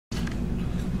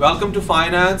Welcome to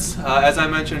Finance. As I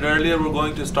mentioned earlier, we're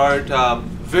going to start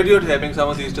videotaping some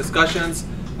of these discussions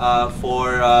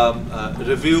for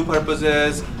review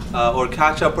purposes or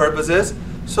catch-up purposes.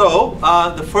 So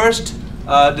the first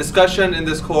discussion in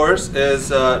this course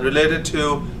is related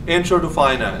to Intro to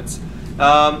Finance.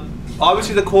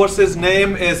 Obviously the course's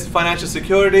name is Financial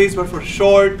Securities, but for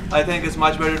short I think it's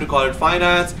much better to call it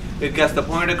Finance. It gets the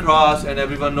point across and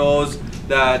everyone knows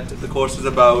that the course is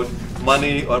about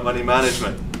money or money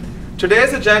management.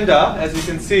 Today's agenda, as you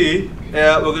can see,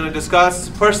 we're going to discuss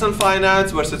personal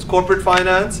finance versus corporate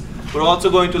finance. We're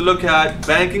also going to look at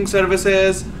banking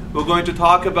services. We're going to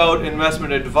talk about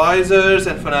investment advisors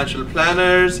and financial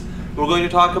planners. We're going to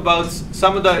talk about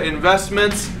some of the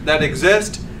investments that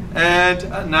exist and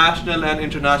national and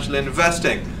international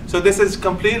investing. So this is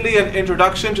completely an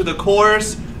introduction to the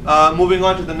course. Moving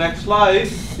on to the next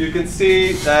slide, you can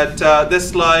see that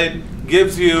this slide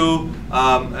gives you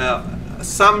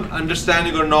some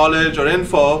understanding or knowledge or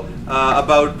info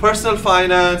about personal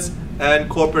finance and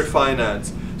corporate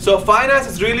finance. So finance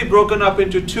is really broken up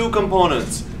into two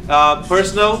components,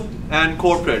 personal and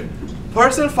corporate.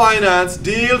 Personal finance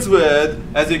deals with,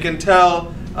 as you can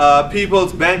tell,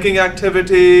 people's banking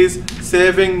activities,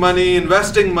 saving money,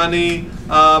 investing money,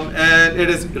 and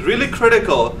it is really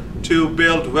critical to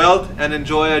build wealth and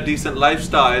enjoy a decent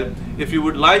lifestyle. If you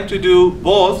would like to do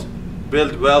both,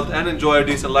 build wealth and enjoy a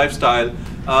decent lifestyle,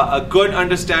 a good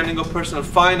understanding of personal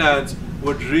finance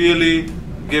would really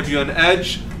give you an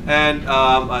edge and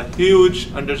a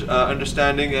huge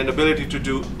understanding and ability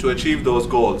to achieve those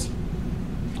goals.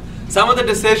 Some of the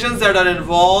decisions that are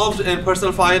involved in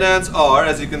personal finance are,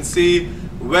 as you can see,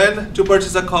 when to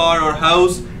purchase a car or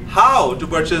house, how to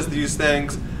purchase these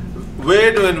things,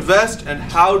 where to invest, and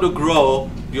how to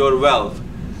grow your wealth.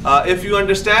 If you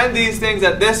understand these things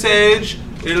at this age,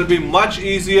 it'll be much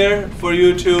easier for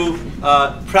you to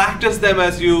practice them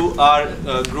as you are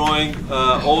growing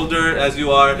older, as you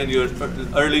are in your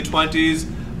early 20s,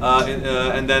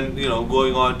 and then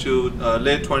going on to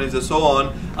late 20s and so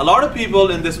on. A lot of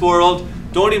people in this world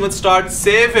don't even start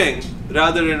saving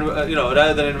rather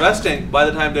than investing by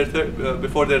the time they're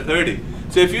before they're 30.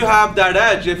 So if you have that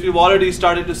edge, if you've already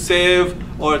started to save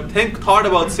or thought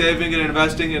about saving and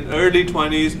investing in early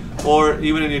 20s or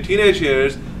even in your teenage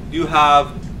years, you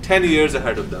have 10 years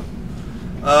ahead of them.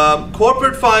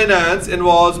 Corporate finance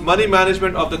involves money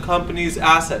management of the company's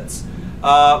assets.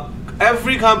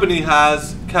 Every company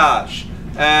has cash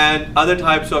and other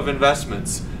types of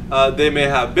investments. They may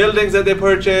have buildings that they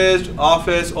purchased,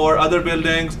 office or other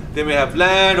buildings. They may have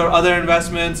land or other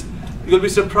investments. You'll be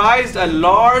surprised a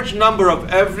large number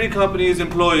of every company's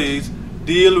employees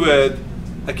deal with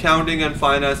accounting and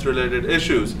finance related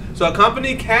issues. So a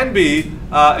company can be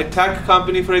a tech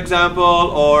company, for example,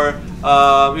 or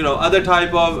other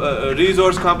type of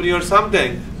resource company or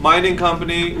something, mining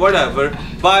company, whatever,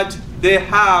 but they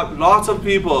have lots of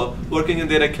people working in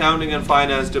their accounting and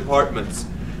finance departments.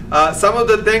 Some of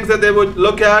the things that they would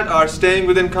look at are staying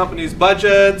within companies'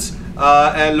 budgets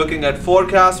and looking at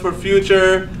forecasts for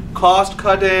future, cost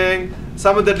cutting.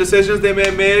 Some of the decisions they may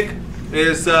make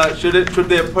is should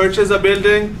they purchase a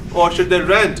building or should they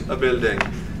rent a building?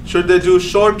 Should they do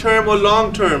short-term or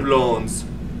long-term loans?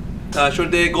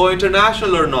 Should they go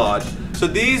international or not? So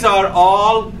these are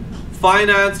all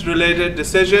finance-related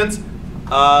decisions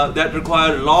that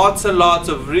require lots and lots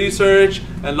of research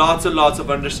and lots of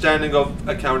understanding of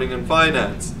accounting and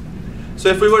finance. So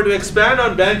if we were to expand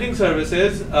on banking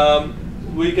services,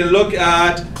 we can look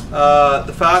at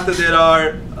the fact that there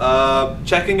are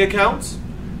checking accounts,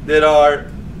 there are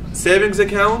savings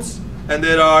accounts, and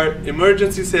there are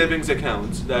emergency savings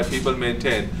accounts that people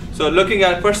maintain. So looking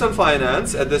at personal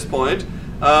finance at this point,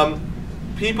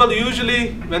 people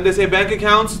usually, when they say bank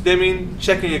accounts, they mean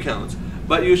checking accounts.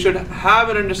 But you should have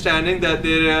an understanding that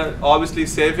there are obviously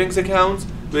savings accounts,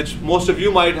 which most of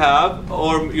you might have,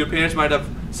 or your parents might have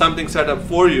something set up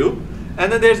for you.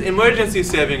 And then there's emergency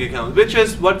saving accounts, which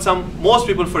is what most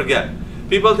people forget.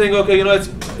 People think, okay,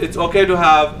 it's okay to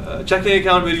have a checking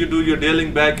account where you do your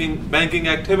daily banking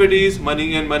activities,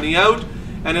 money in, money out,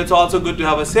 and it's also good to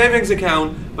have a savings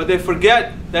account, but they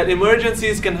forget that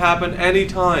emergencies can happen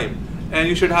anytime, and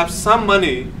you should have some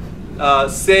money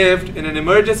saved in an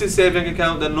emergency saving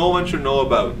account that no one should know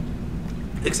about,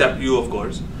 except you, of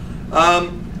course.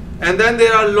 And then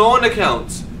there are loan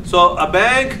accounts. So a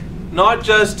bank not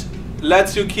just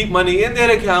lets you keep money in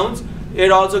their accounts, it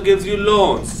also gives you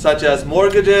loans, such as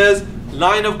mortgages,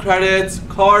 line of credits,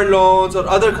 car loans, or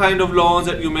other kind of loans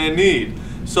that you may need.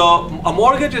 So a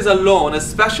mortgage is a loan, a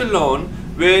special loan,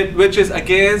 which is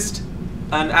against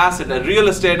an asset, a real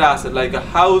estate asset, like a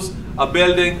house, a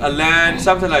building, a land,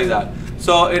 something like that.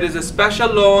 So it is a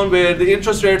special loan where the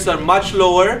interest rates are much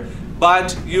lower,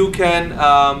 but you can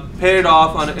pay it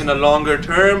off in a longer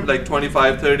term, like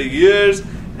 25, 30 years.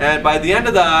 And by the end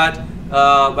of that,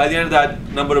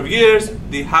 number of years,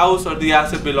 the house or the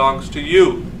asset belongs to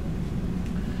you.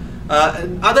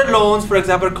 Other loans, for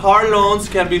example, car loans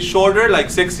can be shorter, like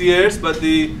 6 years, but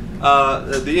the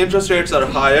interest rates are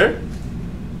higher.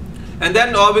 And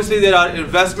then obviously there are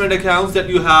investment accounts that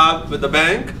you have with the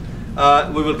bank.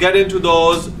 We will get into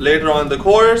those later on in the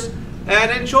course.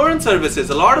 And insurance services.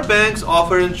 A lot of banks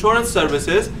offer insurance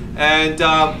services, and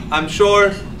I'm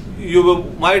sure you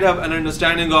might have an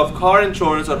understanding of car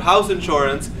insurance or house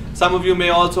insurance. Some of you may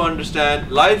also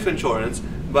understand life insurance,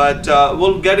 but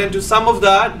we'll get into some of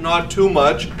that, not too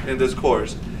much in this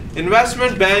course.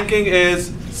 Investment banking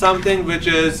is something which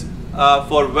is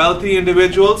for wealthy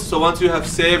individuals. So once you have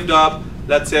saved up,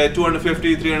 let's say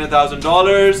 $250,000,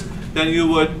 $300,000, then you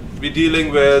would be dealing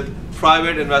with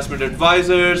private investment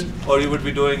advisors, or you would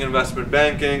be doing investment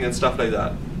banking and stuff like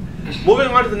that. Moving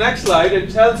on to the next slide,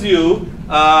 it tells you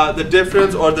the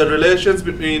difference or the relations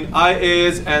between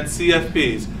IAs and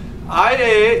CFPs.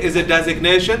 IA is a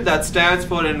designation that stands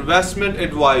for investment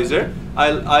advisor.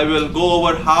 I will go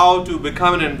over how to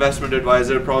become an investment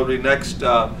advisor probably next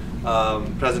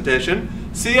presentation.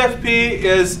 CFP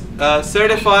is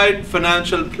certified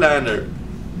financial planner.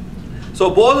 So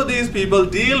both of these people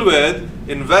deal with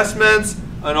investments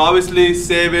and obviously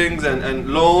savings and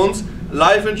loans,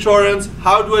 life insurance,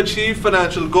 how to achieve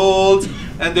financial goals,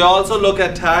 and they also look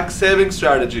at tax saving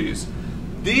strategies.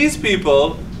 These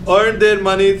people earn their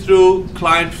money through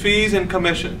client fees and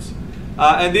commissions.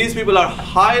 And these people are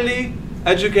highly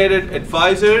educated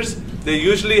advisors. They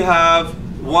usually have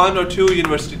 1 or 2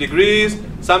 university degrees.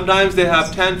 Sometimes they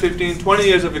have 10, 15, 20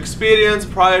 years of experience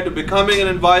prior to becoming an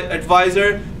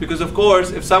advisor, because of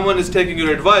course if someone is taking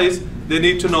your advice, they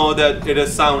need to know that it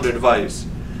is sound advice.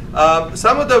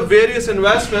 Some of the various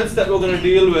investments that we're going to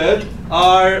deal with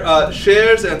are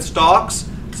shares and stocks.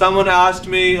 Someone asked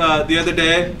me the other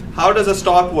day, how does a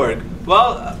stock work?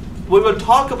 Well, we will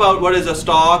talk about what is a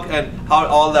stock and how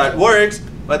all that works,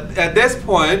 but at this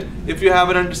point, if you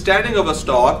have an understanding of a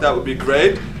stock, that would be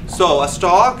great. So a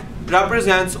stock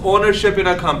represents ownership in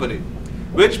a company,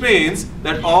 which means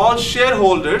that all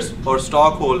shareholders or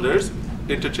stockholders,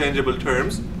 interchangeable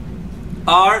terms,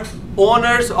 are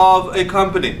owners of a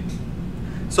company.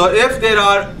 So if there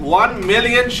are 1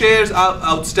 million shares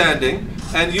outstanding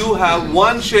and you have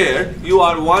 1 share, you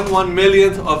are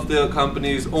 1/1,000,000th of the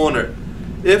company's owner.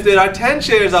 If there are 10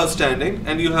 shares outstanding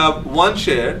and you have 1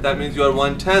 share, that means you are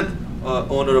 1/10th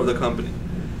owner of the company.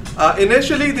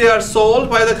 Initially they are sold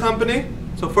by the company.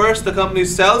 So first the company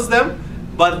sells them,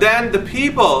 but then the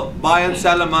people buy and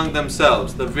sell among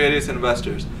themselves, the various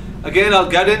investors. Again, I'll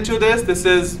get into this. This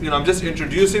is, I'm just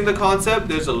introducing the concept.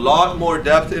 There's a lot more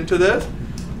depth into this.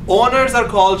 Owners are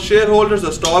called shareholders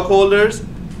or stockholders.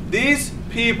 These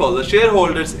people, the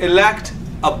shareholders, elect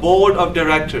a board of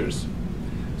directors.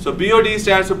 So BOD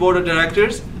stands for board of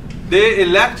directors. They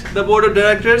elect the board of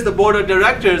directors. The board of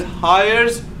directors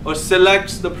hires or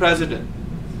selects the president.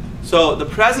 So the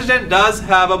president does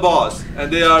have a boss,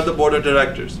 and they are the board of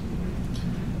directors.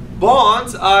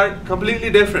 Bonds are completely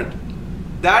different.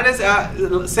 That is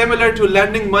similar to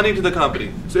lending money to the company.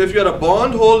 So if you're a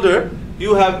bond holder,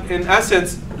 you have in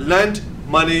essence lent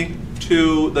money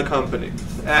to the company.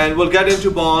 And we'll get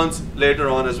into bonds later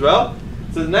on as well.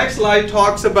 So the next slide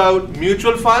talks about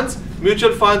mutual funds.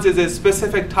 Mutual funds is a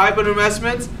specific type of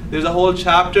investments. There's a whole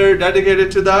chapter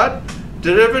dedicated to that.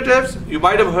 Derivatives, you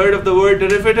might have heard of the word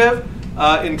derivative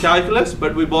in calculus,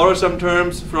 but we borrow some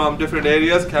terms from different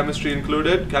areas, chemistry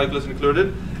included, calculus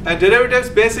included. And derivatives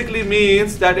basically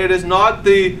means that it is not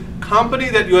the company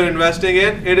that you are investing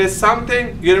in, it is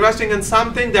something, you're investing in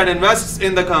something that invests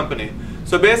in the company.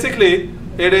 So basically,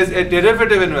 it is a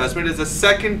derivative investment, it's a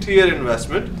second tier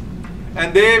investment.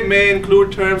 And they may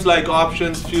include terms like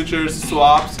options, futures,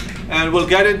 swaps, and we'll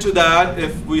get into that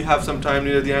if we have some time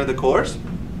near the end of the course.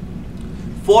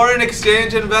 Foreign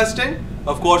exchange investing,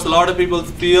 of course a lot of people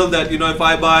feel that if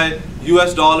I buy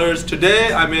US dollars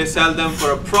today, I may sell them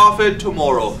for a profit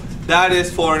tomorrow. That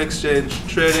is foreign exchange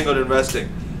trading or investing.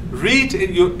 REIT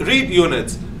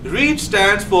units. REIT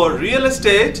stands for Real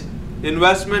Estate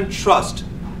Investment Trust.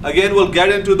 Again, we'll get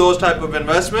into those type of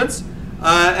investments.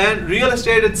 And real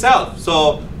estate itself.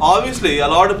 So obviously a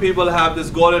lot of people have this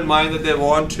goal in mind that they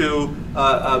want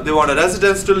a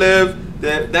residence to live.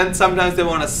 Then sometimes they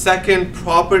want a second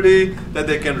property that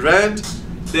they can rent.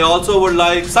 They also would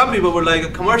like, some people would like a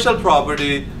commercial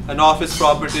property, an office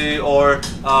property, or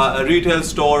a retail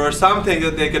store or something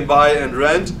that they can buy and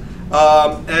rent.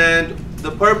 And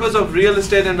the purpose of real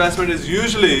estate investment is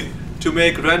usually to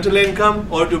make rental income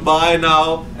or to buy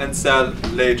now and sell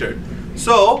later.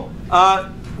 So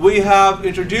we have been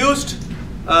introduced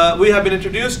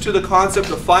to the concept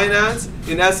of finance,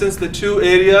 in essence the two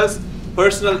areas,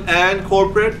 personal and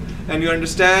corporate, and you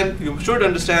should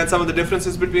understand some of the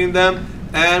differences between them,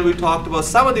 and we talked about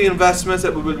some of the investments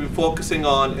that we will be focusing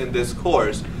on in this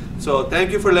course. So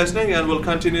thank you for listening, and we'll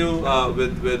continue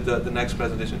with the next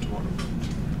presentation tomorrow.